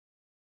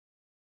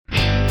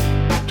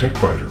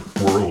TechBiter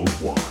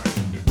Worldwide.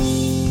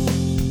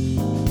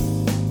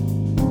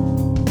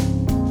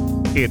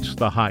 It's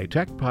the High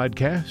Tech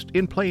Podcast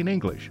in plain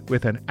English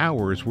with an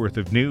hour's worth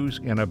of news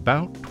in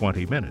about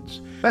 20 minutes.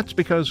 That's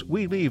because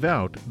we leave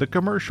out the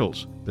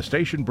commercials, the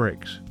station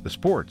breaks, the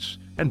sports,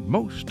 and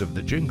most of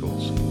the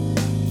jingles.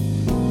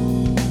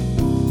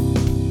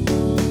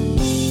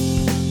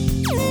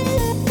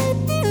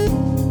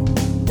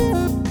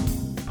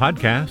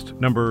 Podcast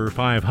number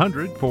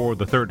 500 for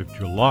the 3rd of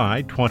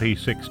July,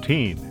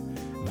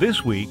 2016.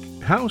 This week,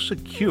 how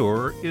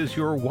secure is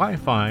your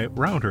Wi-Fi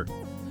router?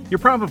 You're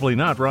probably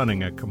not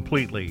running a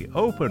completely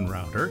open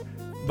router,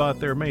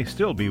 but there may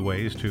still be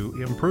ways to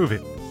improve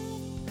it.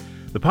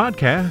 The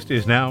podcast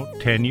is now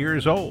 10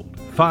 years old,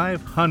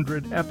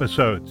 500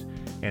 episodes,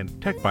 and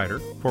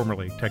TechBiter,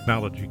 formerly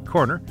Technology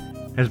Corner,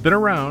 has been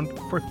around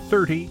for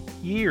 30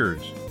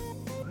 years.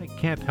 I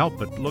can't help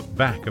but look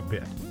back a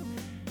bit.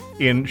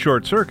 In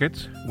short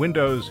circuits,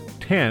 Windows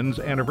 10's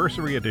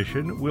Anniversary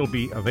Edition will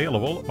be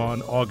available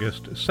on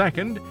August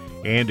 2nd,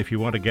 and if you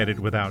want to get it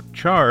without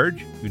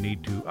charge, you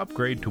need to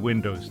upgrade to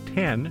Windows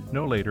 10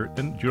 no later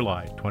than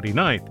July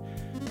 29th.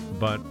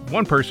 But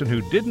one person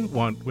who didn't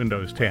want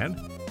Windows 10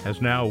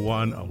 has now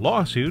won a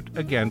lawsuit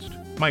against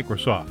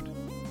Microsoft.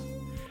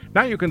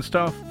 Now you can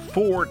stuff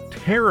 4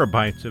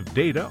 terabytes of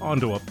data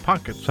onto a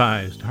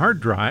pocket-sized hard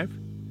drive.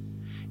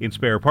 In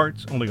spare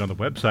parts, only on the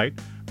website,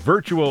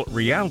 virtual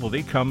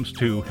reality comes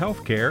to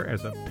healthcare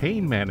as a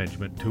pain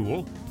management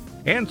tool,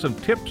 and some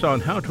tips on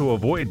how to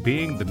avoid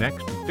being the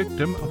next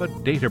victim of a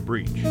data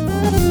breach.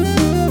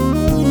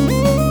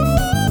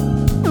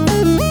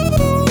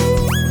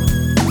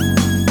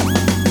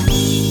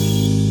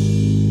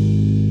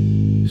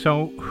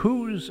 So,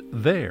 who's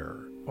there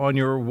on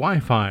your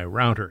Wi-Fi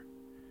router?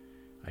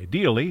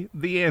 Ideally,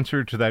 the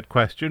answer to that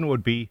question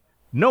would be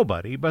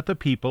nobody but the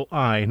people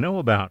I know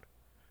about.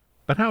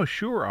 But how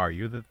sure are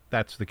you that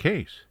that's the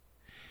case?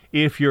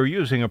 If you're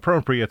using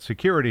appropriate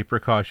security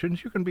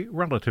precautions, you can be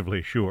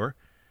relatively sure.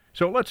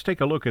 So let's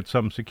take a look at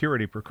some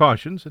security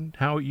precautions and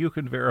how you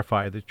can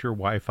verify that your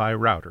Wi-Fi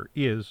router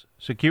is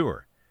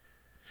secure.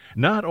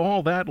 Not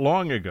all that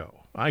long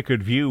ago, I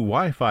could view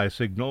Wi-Fi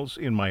signals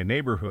in my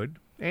neighborhood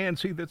and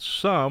see that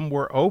some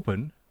were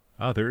open,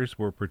 others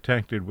were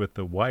protected with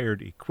the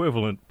Wired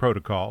Equivalent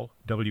Protocol,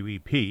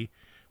 WEP,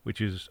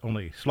 which is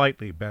only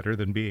slightly better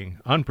than being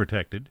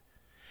unprotected.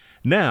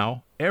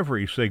 Now,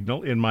 every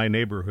signal in my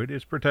neighborhood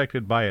is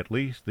protected by at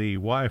least the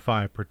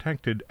Wi-Fi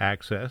Protected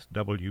Access,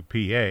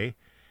 WPA,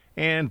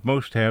 and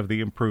most have the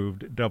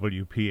improved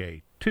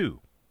WPA2.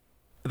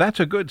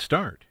 That's a good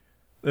start.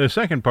 The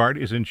second part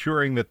is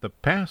ensuring that the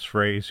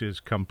passphrase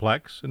is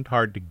complex and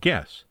hard to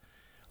guess.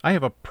 I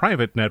have a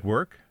private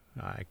network.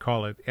 I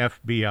call it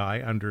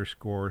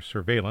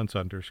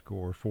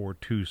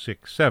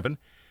FBI_surveillance_4267,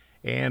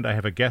 and I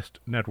have a guest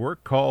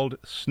network called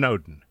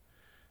Snowden.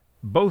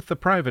 Both the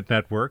private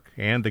network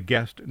and the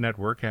guest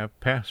network have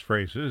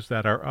passphrases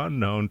that are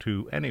unknown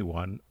to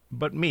anyone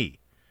but me.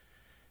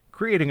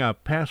 Creating a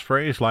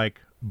passphrase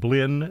like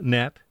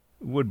BlinNet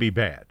would be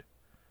bad.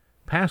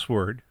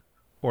 Password,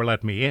 or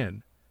let me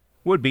in,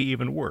 would be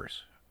even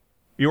worse.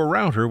 Your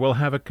router will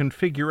have a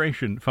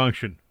configuration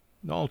function.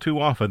 All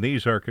too often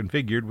these are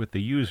configured with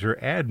the user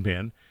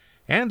admin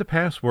and the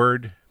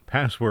password.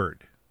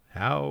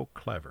 How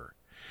clever.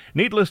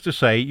 Needless to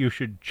say, you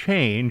should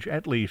change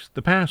at least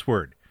the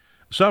password.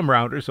 Some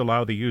routers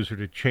allow the user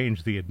to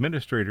change the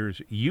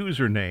administrator's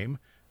username.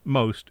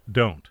 Most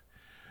don't.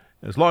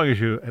 As long as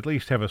you at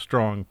least have a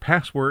strong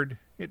password,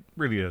 it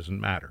really doesn't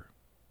matter.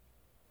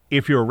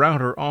 If your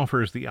router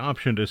offers the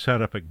option to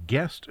set up a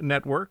guest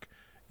network,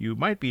 you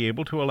might be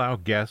able to allow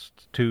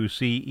guests to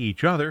see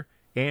each other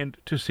and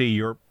to see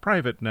your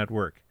private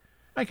network.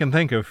 I can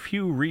think of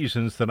few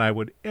reasons that I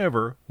would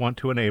ever want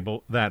to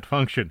enable that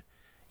function.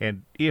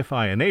 And if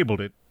I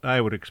enabled it, I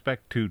would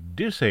expect to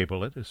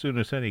disable it as soon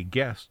as any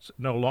guests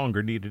no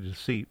longer needed to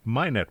see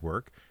my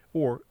network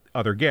or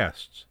other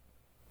guests.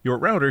 Your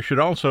router should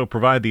also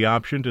provide the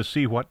option to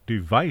see what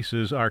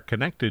devices are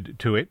connected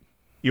to it.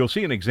 You'll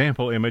see an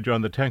example image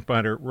on the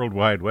TechBiter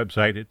Worldwide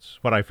website. It's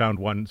what I found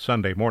one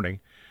Sunday morning.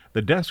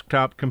 The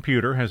desktop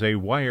computer has a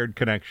wired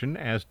connection,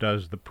 as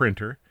does the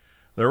printer.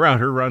 The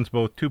router runs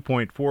both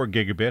 2.4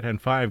 gigabit and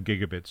 5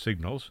 gigabit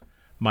signals.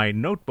 My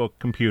notebook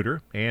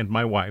computer and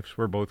my wife's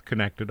were both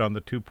connected on the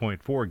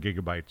 2.4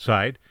 gigabyte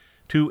side.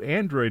 2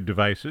 Android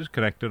devices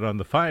connected on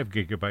the 5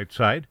 gigabyte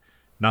side.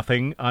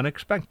 Nothing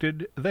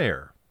unexpected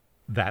there.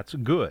 That's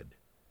good.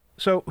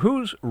 So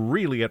who's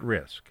really at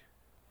risk?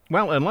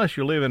 Well, unless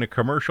you live in a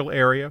commercial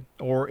area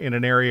or in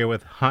an area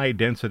with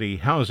high-density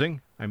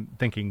housing, I'm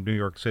thinking New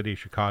York City,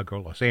 Chicago,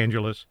 Los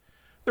Angeles,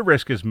 the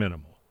risk is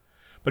minimal.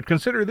 But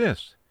consider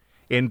this.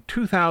 In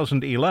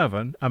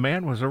 2011, a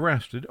man was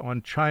arrested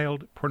on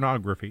child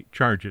pornography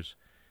charges.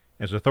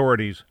 As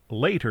authorities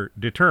later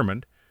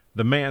determined,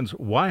 the man's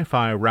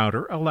Wi-Fi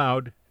router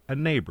allowed a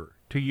neighbor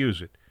to use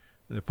it.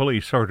 The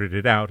police sorted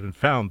it out and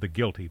found the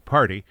guilty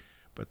party,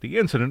 but the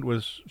incident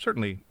was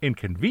certainly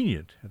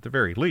inconvenient at the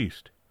very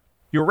least.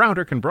 Your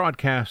router can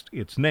broadcast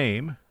its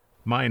name,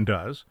 Mine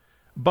does,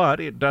 but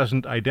it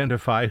doesn't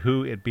identify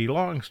who it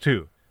belongs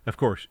to. Of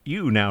course,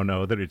 you now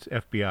know that it's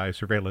FBI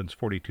Surveillance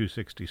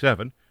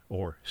 4267,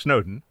 or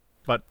Snowden,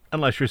 but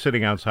unless you're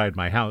sitting outside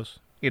my house,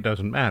 it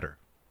doesn't matter.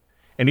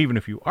 And even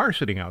if you are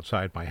sitting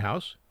outside my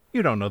house,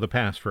 you don't know the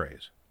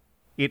passphrase.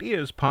 It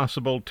is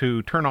possible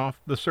to turn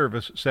off the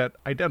Service Set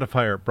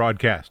Identifier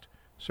broadcast.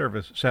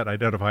 Service Set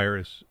Identifier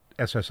is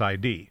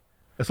SSID.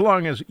 As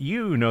long as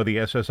you know the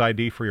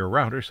SSID for your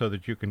router so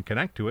that you can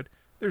connect to it,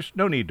 there's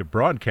no need to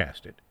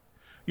broadcast it.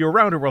 Your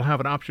router will have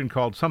an option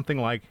called something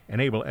like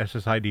Enable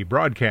SSID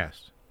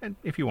Broadcast, and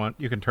if you want,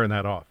 you can turn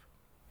that off.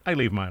 I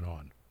leave mine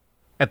on.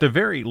 At the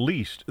very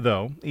least,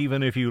 though,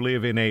 even if you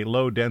live in a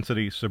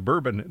low-density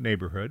suburban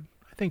neighborhood,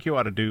 I think you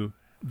ought to do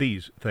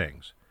these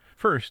things.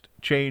 First,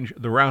 change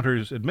the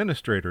router's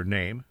administrator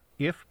name,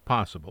 if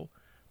possible.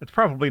 It's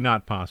probably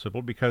not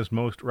possible because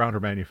most router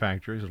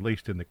manufacturers, at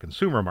least in the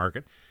consumer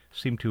market,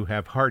 seem to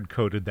have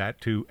hard-coded that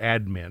to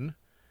admin.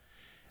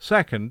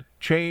 Second,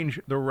 change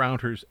the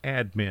router's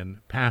admin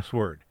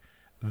password.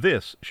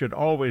 This should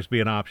always be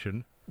an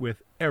option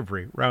with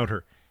every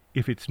router.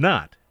 If it's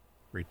not,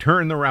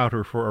 return the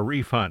router for a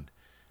refund.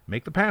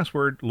 Make the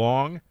password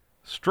long,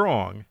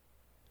 strong,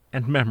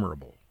 and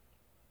memorable.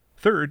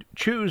 Third,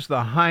 choose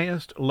the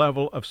highest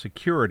level of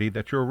security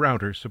that your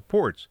router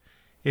supports.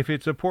 If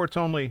it supports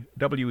only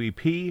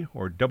WEP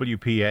or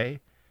WPA,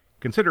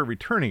 consider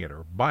returning it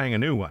or buying a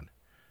new one.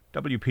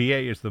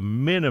 WPA is the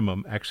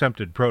minimum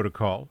accepted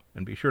protocol,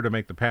 and be sure to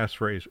make the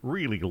passphrase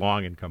really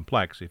long and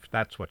complex if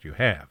that's what you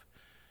have.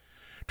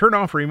 Turn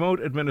off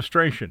remote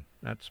administration.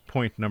 That's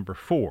point number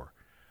 4.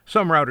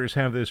 Some routers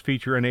have this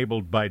feature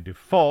enabled by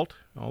default,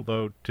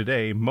 although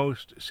today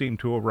most seem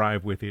to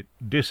arrive with it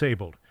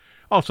disabled.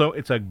 Also,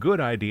 it's a good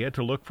idea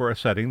to look for a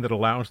setting that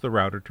allows the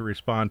router to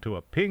respond to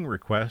a ping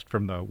request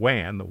from the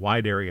WAN, the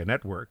Wide Area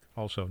Network,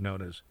 also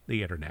known as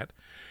the Internet,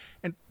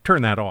 and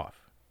turn that off.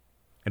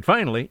 And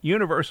finally,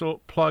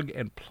 Universal Plug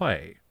and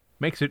Play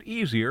makes it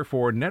easier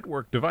for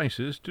network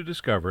devices to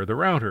discover the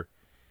router.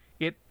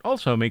 It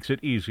also makes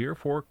it easier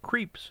for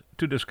creeps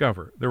to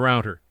discover the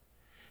router.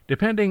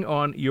 Depending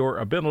on your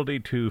ability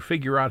to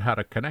figure out how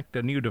to connect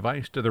a new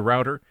device to the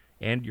router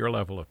and your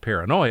level of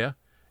paranoia,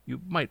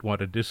 you might want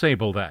to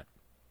disable that.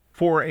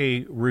 For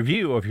a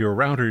review of your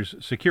router's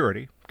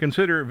security,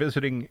 consider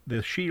visiting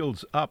the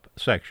Shields Up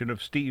section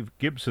of Steve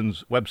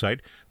Gibson's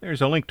website.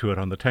 There's a link to it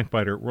on the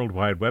TechBiter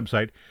Worldwide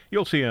website.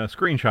 You'll see a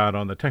screenshot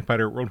on the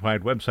TechBiter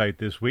Worldwide website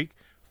this week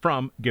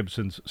from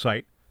Gibson's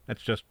site.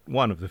 That's just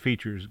one of the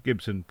features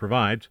Gibson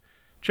provides.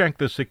 Check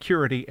the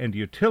Security and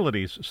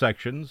Utilities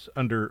sections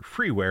under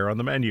Freeware on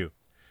the menu.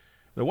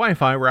 The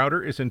Wi-Fi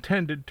router is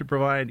intended to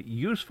provide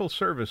useful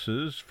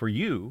services for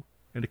you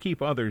and to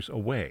keep others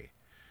away.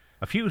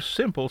 A few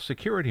simple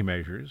security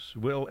measures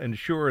will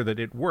ensure that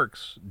it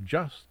works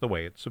just the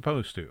way it's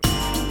supposed to.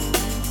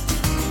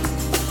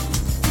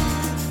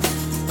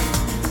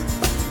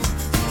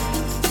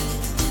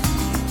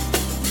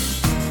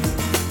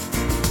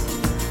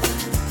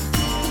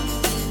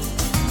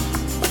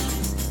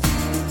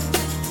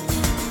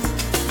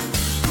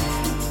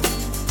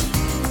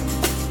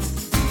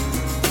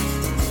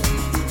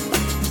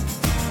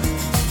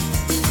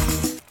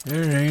 All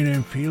right,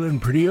 I'm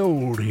feeling pretty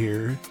old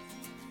here.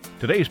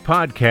 Today's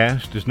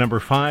podcast is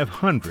number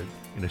 500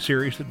 in a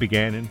series that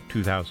began in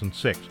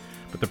 2006,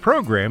 but the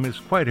program is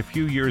quite a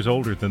few years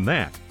older than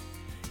that.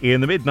 In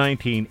the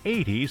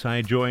mid-1980s,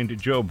 I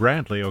joined Joe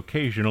Bradley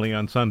occasionally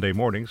on Sunday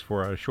mornings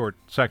for a short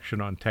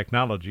section on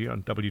technology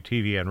on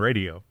WTVN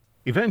radio.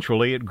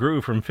 Eventually, it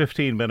grew from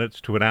 15 minutes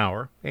to an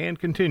hour and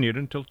continued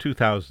until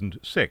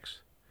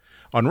 2006.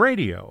 On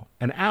radio,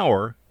 an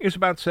hour is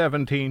about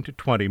 17 to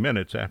 20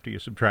 minutes after you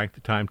subtract the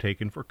time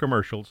taken for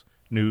commercials,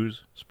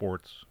 news,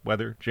 sports,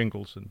 weather,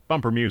 jingles, and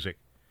bumper music.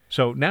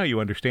 So now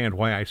you understand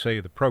why I say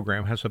the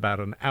program has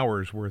about an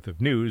hour's worth of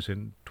news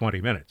in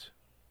 20 minutes.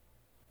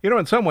 You know,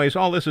 in some ways,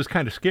 all this is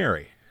kind of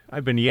scary.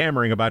 I've been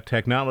yammering about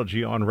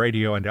technology on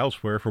radio and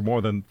elsewhere for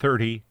more than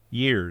 30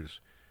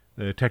 years.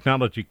 The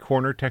Technology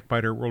Corner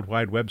TechBiter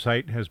Worldwide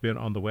website has been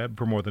on the web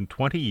for more than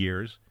 20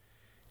 years,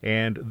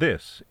 and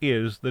this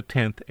is the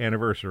 10th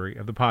anniversary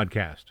of the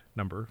podcast,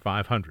 number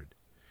 500.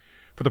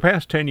 For the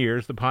past 10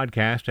 years, the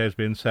podcast has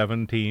been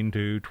 17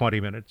 to 20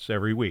 minutes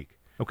every week.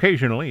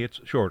 Occasionally, it's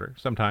shorter.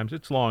 Sometimes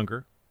it's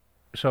longer.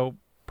 So,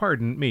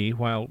 pardon me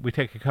while we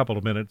take a couple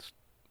of minutes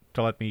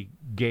to let me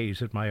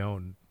gaze at my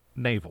own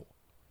navel.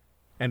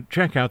 And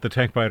check out the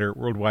TechBiter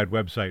Worldwide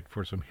website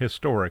for some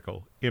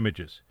historical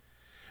images.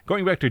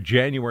 Going back to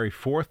January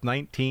 4th,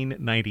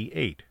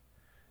 1998.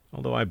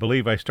 Although I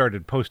believe I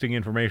started posting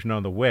information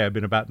on the web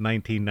in about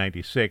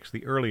 1996,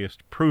 the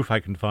earliest proof I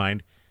can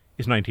find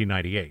is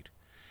 1998.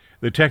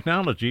 The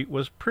technology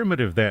was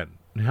primitive then.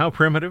 How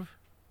primitive?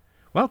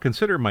 Well,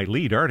 consider my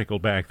lead article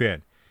back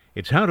then.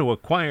 It's how to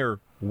acquire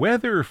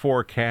weather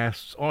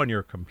forecasts on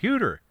your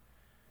computer.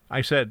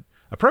 I said,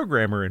 a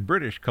programmer in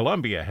British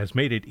Columbia has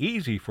made it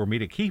easy for me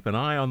to keep an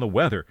eye on the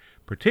weather,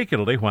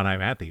 particularly when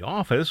I'm at the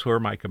office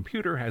where my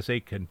computer has a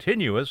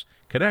continuous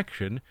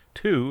connection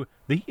to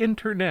the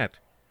Internet.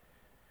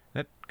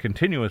 That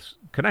continuous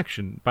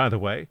connection, by the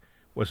way,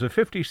 was a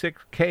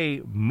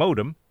 56K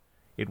modem.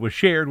 It was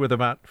shared with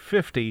about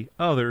 50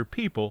 other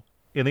people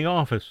in the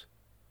office.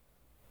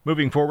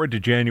 Moving forward to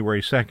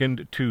January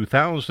 2nd,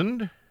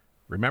 2000,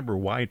 remember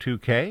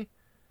Y2K?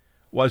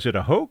 Was it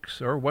a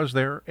hoax, or was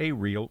there a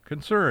real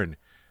concern?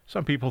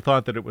 Some people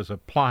thought that it was a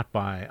plot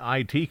by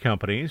IT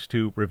companies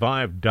to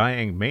revive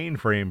dying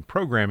mainframe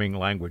programming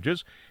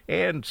languages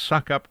and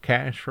suck up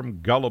cash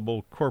from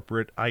gullible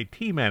corporate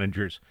IT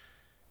managers.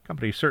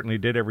 Companies certainly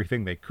did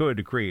everything they could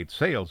to create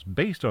sales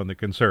based on the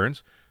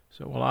concerns,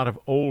 so a lot of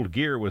old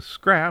gear was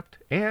scrapped,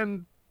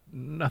 and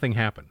nothing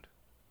happened.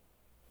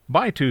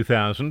 By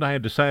 2000, I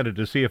had decided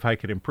to see if I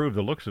could improve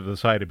the looks of the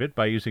site a bit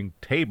by using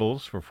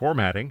tables for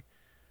formatting.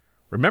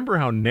 Remember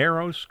how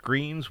narrow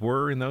screens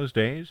were in those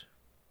days?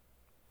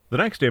 The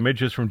next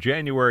image is from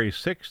January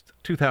 6th,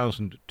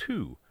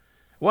 2002.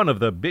 One of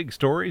the big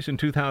stories in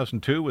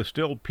 2002 was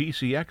still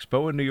PC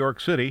Expo in New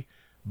York City,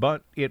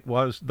 but it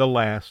was the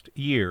last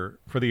year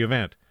for the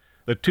event.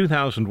 The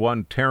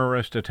 2001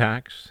 terrorist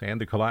attacks and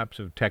the collapse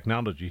of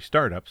technology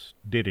startups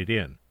did it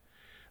in.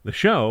 The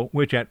show,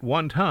 which at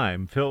one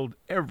time filled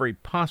every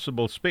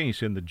possible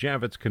space in the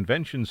Javits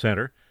Convention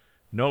Center,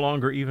 no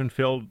longer even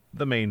filled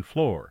the main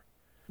floor.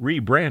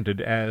 Rebranded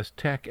as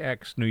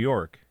TechX New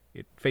York,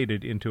 it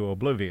faded into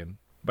oblivion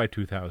by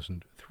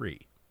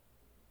 2003.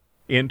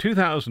 In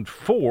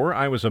 2004,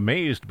 I was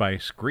amazed by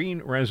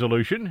screen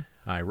resolution.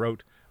 I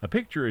wrote, "A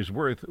picture is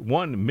worth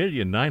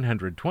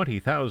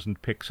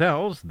 1,920,000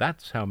 pixels.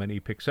 That's how many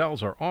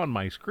pixels are on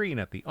my screen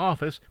at the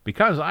office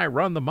because I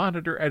run the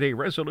monitor at a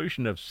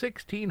resolution of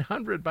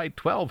 1600 by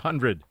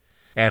 1200.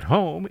 At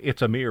home,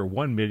 it's a mere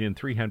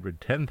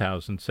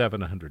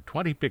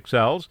 1,310,720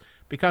 pixels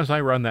because I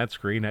run that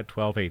screen at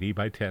 1280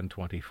 by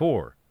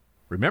 1024.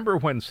 Remember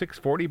when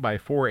 640 by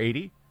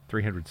 480,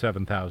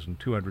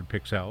 307,200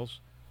 pixels,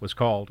 was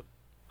called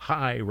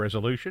high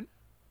resolution?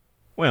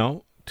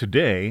 Well,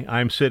 today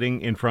I'm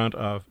sitting in front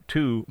of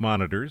two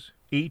monitors,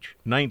 each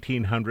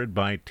 1900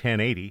 by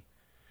 1080.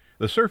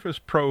 The Surface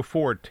Pro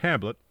 4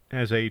 tablet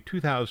has a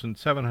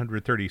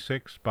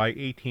 2736 by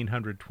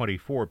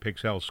 1824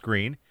 pixel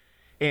screen,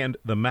 and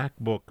the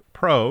MacBook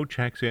Pro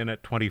checks in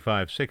at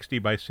 2560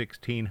 by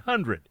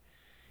 1600.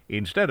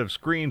 Instead of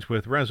screens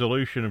with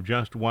resolution of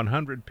just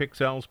 100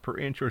 pixels per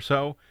inch or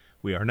so,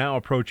 we are now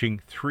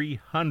approaching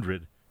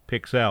 300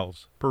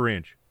 pixels per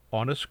inch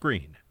on a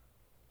screen.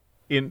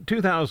 In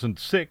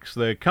 2006,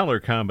 the color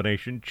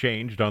combination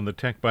changed on the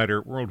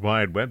TechBiter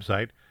Worldwide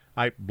website.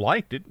 I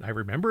liked it, I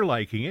remember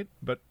liking it,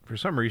 but for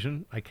some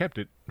reason I kept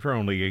it for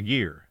only a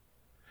year.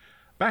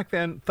 Back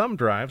then, thumb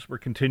drives were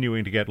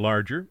continuing to get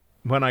larger.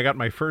 When I got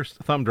my first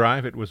thumb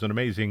drive, it was an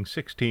amazing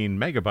 16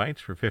 megabytes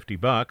for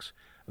 $50.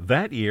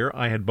 That year,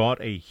 I had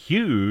bought a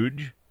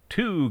huge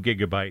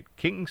 2-gigabyte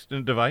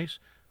Kingston device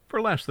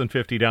for less than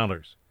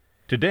 $50.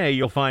 Today,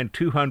 you'll find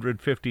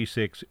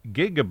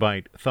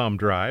 256-gigabyte thumb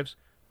drives,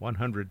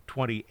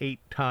 128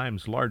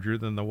 times larger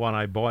than the one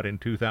I bought in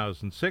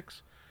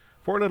 2006,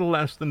 for a little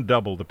less than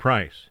double the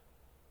price.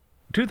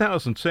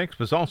 2006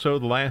 was also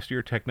the last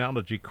year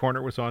Technology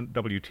Corner was on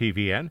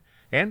WTVN,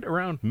 and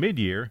around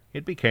mid-year,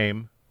 it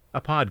became a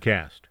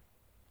podcast.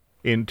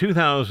 In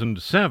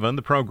 2007,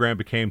 the program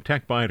became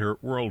TechBiter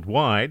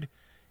Worldwide,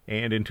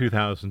 and in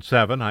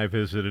 2007, I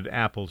visited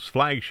Apple's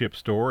flagship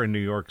store in New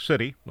York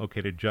City,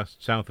 located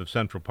just south of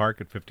Central Park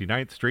at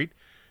 59th Street.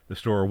 The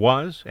store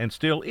was, and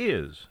still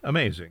is,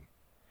 amazing.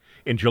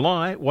 In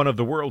July, one of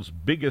the world's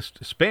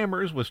biggest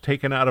spammers was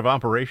taken out of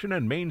operation,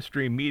 and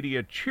mainstream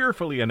media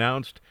cheerfully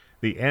announced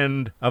the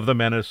end of the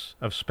menace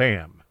of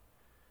spam.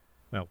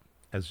 Well,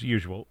 as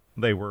usual,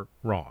 they were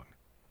wrong.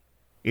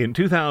 In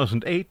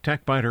 2008,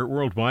 TechBiter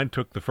Worldwide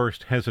took the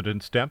first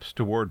hesitant steps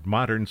toward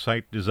modern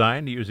site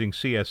design using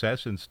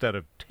CSS instead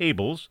of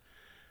tables.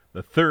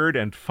 The third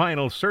and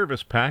final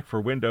service pack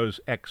for Windows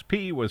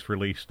XP was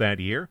released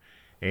that year,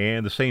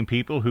 and the same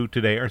people who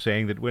today are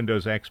saying that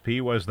Windows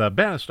XP was the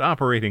best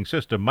operating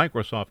system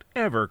Microsoft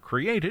ever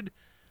created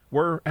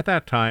were, at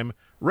that time,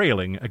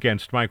 railing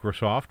against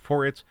Microsoft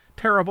for its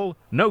terrible,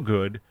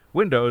 no-good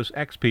Windows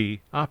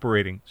XP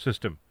operating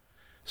system.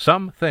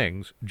 Some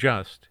things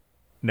just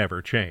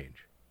never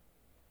change.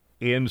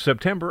 In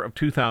September of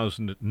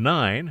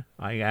 2009,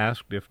 I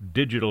asked if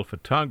digital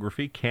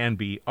photography can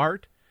be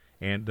art,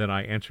 and then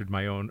I answered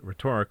my own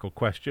rhetorical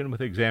question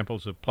with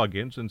examples of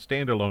plugins and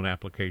standalone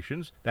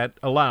applications that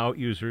allow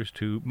users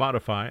to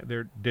modify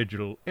their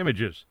digital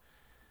images.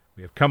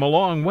 We have come a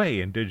long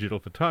way in digital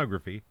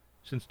photography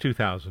since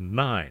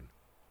 2009.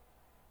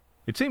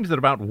 It seems that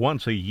about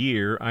once a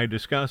year I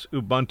discuss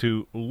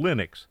Ubuntu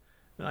Linux.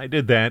 I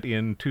did that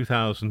in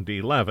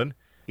 2011.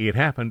 It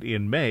happened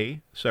in May,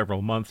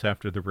 several months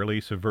after the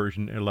release of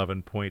version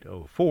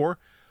 11.04,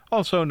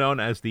 also known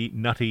as the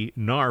Nutty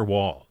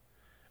Narwhal.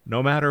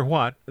 No matter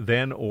what,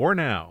 then or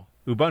now,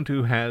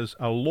 Ubuntu has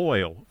a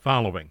loyal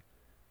following,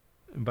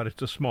 but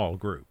it's a small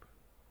group.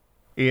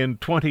 In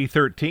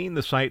 2013,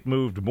 the site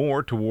moved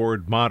more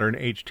toward modern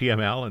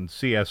HTML and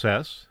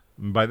CSS.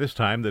 By this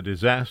time, the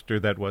disaster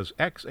that was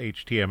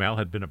XHTML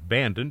had been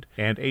abandoned,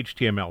 and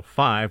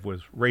HTML5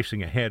 was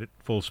racing ahead at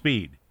full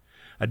speed.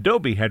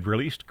 Adobe had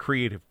released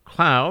Creative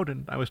Cloud,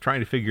 and I was trying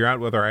to figure out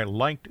whether I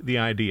liked the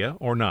idea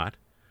or not.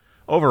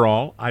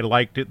 Overall, I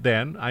liked it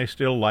then, I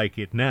still like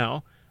it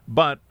now,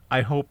 but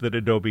I hope that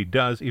Adobe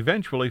does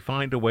eventually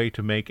find a way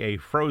to make a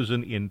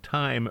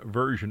frozen-in-time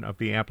version of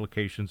the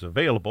applications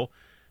available,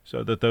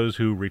 so that those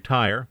who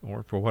retire,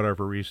 or for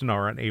whatever reason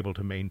are unable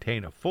to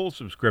maintain a full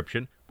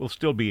subscription, will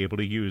still be able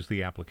to use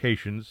the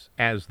applications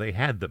as they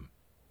had them.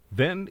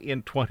 Then,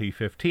 in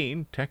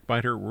 2015,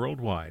 TechBiter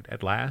Worldwide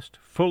at last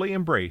fully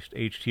embraced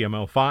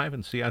HTML5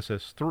 and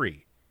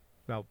CSS3.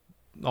 Well,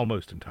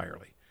 almost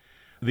entirely.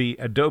 The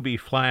Adobe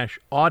Flash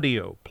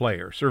Audio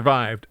Player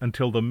survived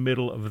until the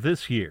middle of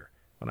this year,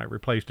 when I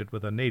replaced it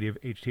with a native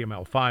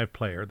HTML5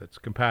 player that's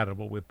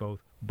compatible with both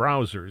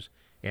browsers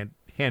and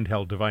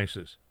handheld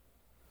devices.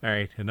 All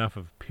right, enough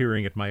of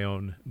peering at my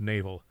own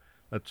navel.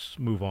 Let's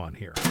move on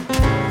here.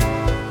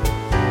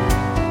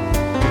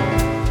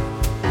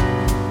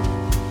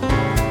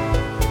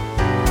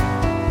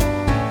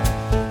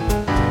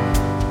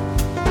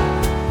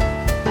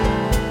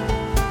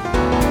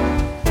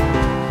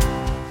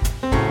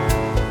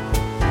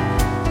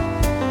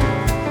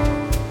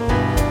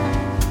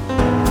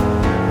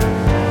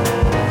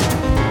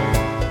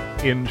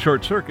 In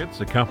short circuits,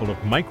 a couple of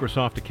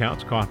Microsoft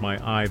accounts caught my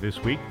eye this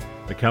week: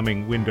 the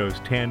coming Windows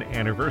 10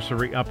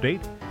 anniversary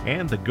update,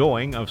 and the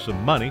going of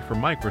some money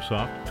from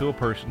Microsoft to a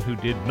person who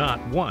did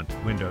not want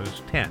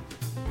Windows 10.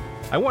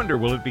 I wonder,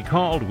 will it be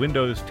called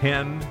Windows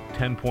 10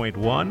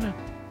 10.1?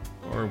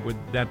 Or would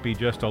that be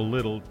just a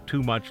little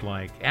too much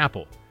like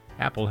Apple?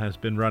 Apple has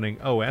been running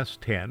OS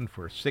 10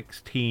 for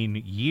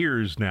 16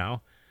 years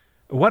now.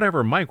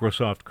 Whatever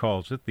Microsoft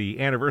calls it, the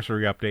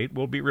anniversary update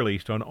will be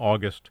released on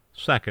August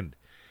 2nd.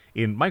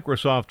 In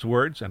Microsoft's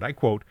words, and I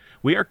quote,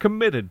 "We are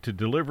committed to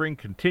delivering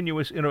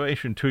continuous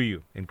innovation to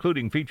you,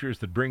 including features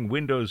that bring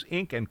Windows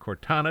Ink and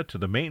Cortana to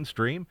the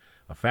mainstream,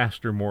 a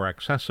faster, more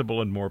accessible,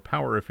 and more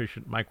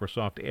power-efficient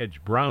Microsoft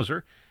Edge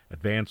browser,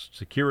 advanced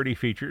security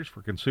features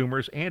for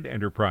consumers and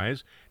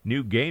enterprise,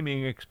 new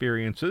gaming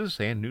experiences,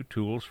 and new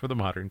tools for the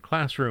modern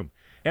classroom.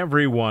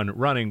 Everyone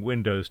running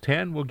Windows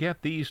 10 will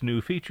get these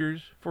new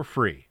features for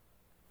free."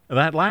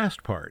 That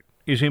last part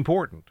is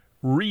important,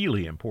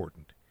 really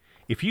important.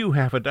 If you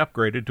haven't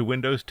upgraded to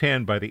Windows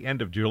 10 by the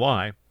end of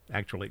July,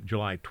 actually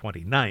July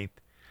 29th,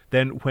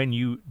 then when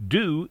you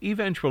do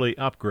eventually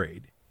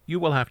upgrade, you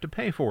will have to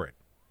pay for it.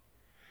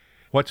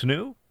 What's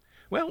new?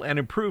 Well, an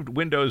improved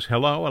Windows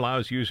Hello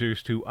allows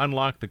users to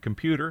unlock the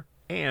computer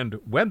and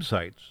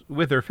websites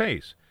with their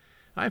face.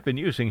 I've been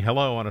using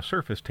Hello on a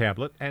Surface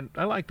tablet, and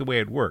I like the way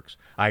it works.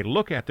 I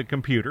look at the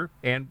computer,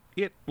 and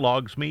it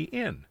logs me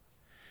in.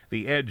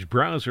 The Edge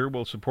browser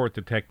will support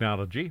the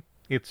technology.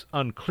 It's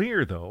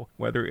unclear, though,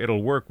 whether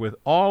it'll work with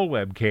all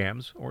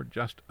webcams or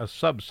just a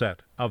subset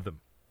of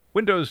them.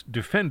 Windows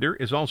Defender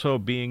is also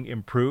being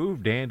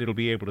improved, and it'll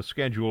be able to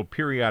schedule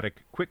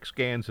periodic quick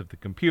scans of the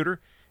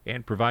computer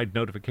and provide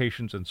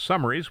notifications and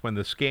summaries when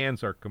the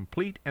scans are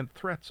complete and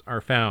threats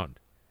are found.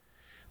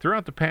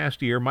 Throughout the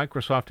past year,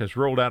 Microsoft has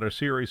rolled out a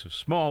series of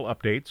small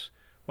updates.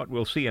 What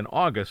we'll see in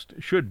August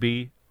should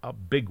be a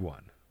big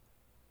one.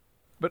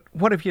 But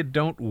what if you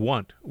don't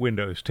want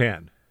Windows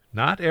 10?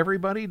 Not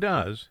everybody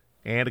does.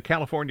 And a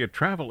California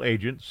travel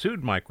agent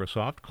sued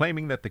Microsoft,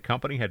 claiming that the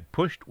company had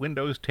pushed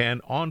Windows 10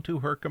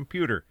 onto her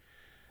computer.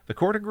 The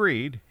court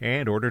agreed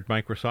and ordered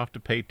Microsoft to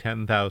pay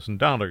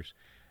 $10,000.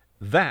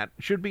 That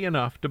should be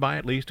enough to buy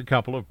at least a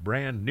couple of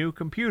brand new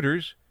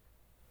computers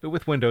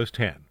with Windows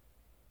 10.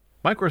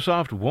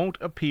 Microsoft won't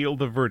appeal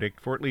the verdict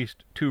for at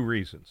least two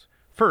reasons.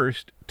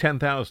 First,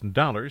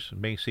 $10,000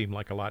 may seem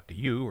like a lot to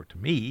you or to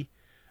me,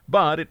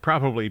 but it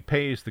probably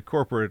pays the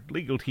corporate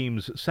legal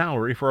team's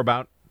salary for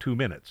about 2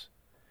 minutes.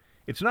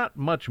 It's not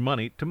much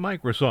money to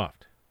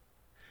Microsoft.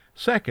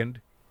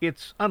 Second,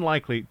 it's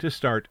unlikely to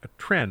start a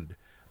trend.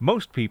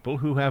 Most people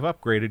who have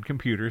upgraded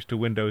computers to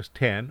Windows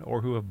 10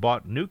 or who have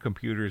bought new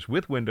computers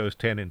with Windows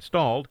 10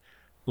 installed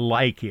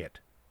like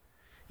it.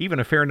 Even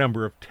a fair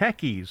number of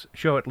techies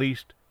show at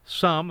least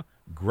some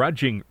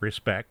grudging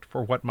respect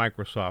for what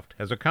Microsoft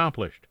has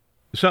accomplished.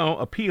 So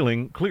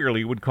appealing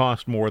clearly would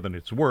cost more than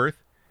it's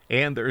worth,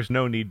 and there's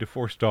no need to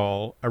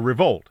forestall a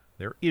revolt.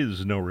 There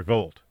is no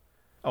revolt.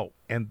 Oh,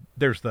 and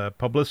there's the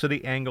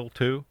publicity angle,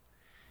 too.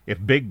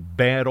 If big,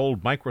 bad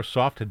old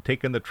Microsoft had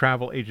taken the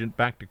travel agent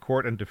back to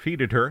court and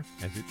defeated her,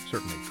 as it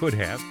certainly could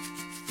have,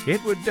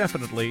 it would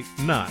definitely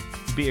not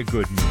be a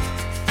good move.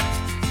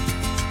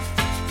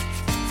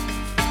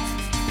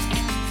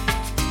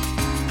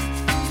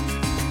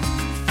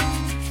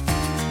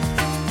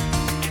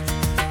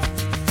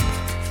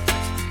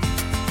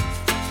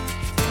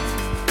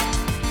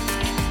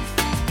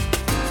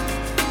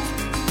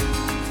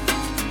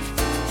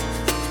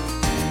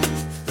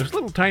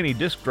 Tiny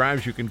disk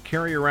drives you can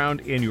carry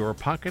around in your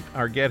pocket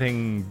are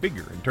getting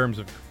bigger in terms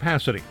of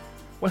capacity.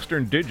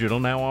 Western Digital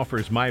now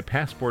offers My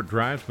Passport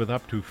drives with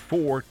up to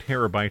 4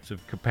 terabytes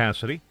of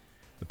capacity.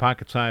 The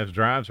pocket-sized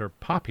drives are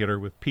popular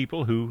with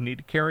people who need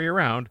to carry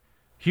around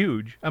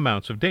huge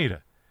amounts of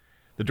data.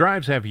 The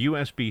drives have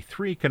USB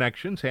 3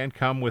 connections and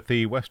come with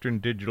the Western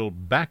Digital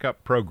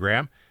backup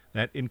program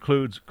that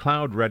includes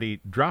cloud-ready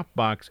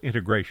Dropbox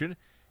integration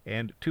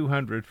and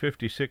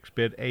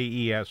 256-bit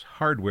AES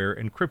hardware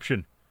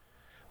encryption.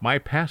 My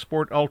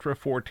Passport Ultra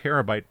 4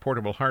 terabyte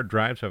portable hard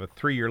drives have a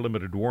 3-year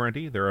limited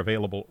warranty. They're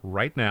available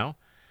right now.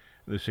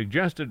 The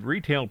suggested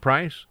retail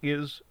price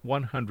is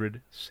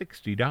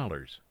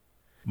 $160.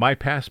 My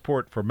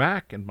Passport for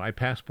Mac and My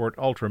Passport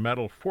Ultra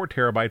Metal 4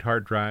 terabyte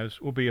hard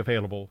drives will be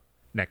available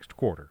next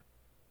quarter.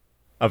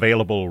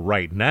 Available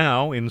right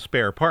now in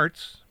spare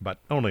parts, but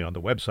only on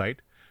the website,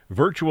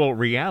 virtual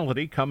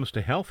reality comes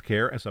to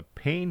healthcare as a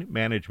pain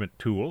management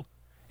tool,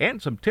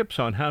 and some tips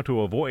on how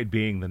to avoid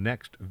being the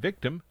next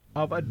victim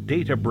of a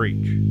data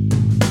breach.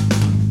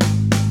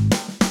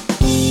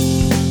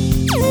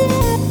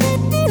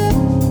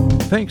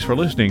 Thanks for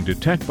listening to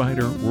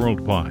TechBiter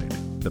Worldwide,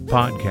 the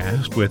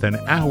podcast with an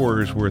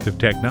hour's worth of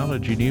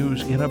technology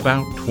news in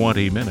about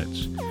 20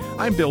 minutes.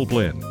 I'm Bill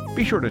Blinn.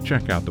 Be sure to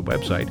check out the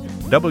website,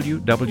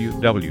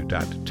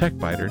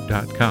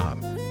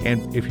 www.techbiter.com.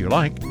 And if you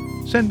like,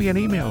 send me an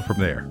email from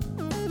there.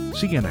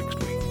 See you next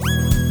week.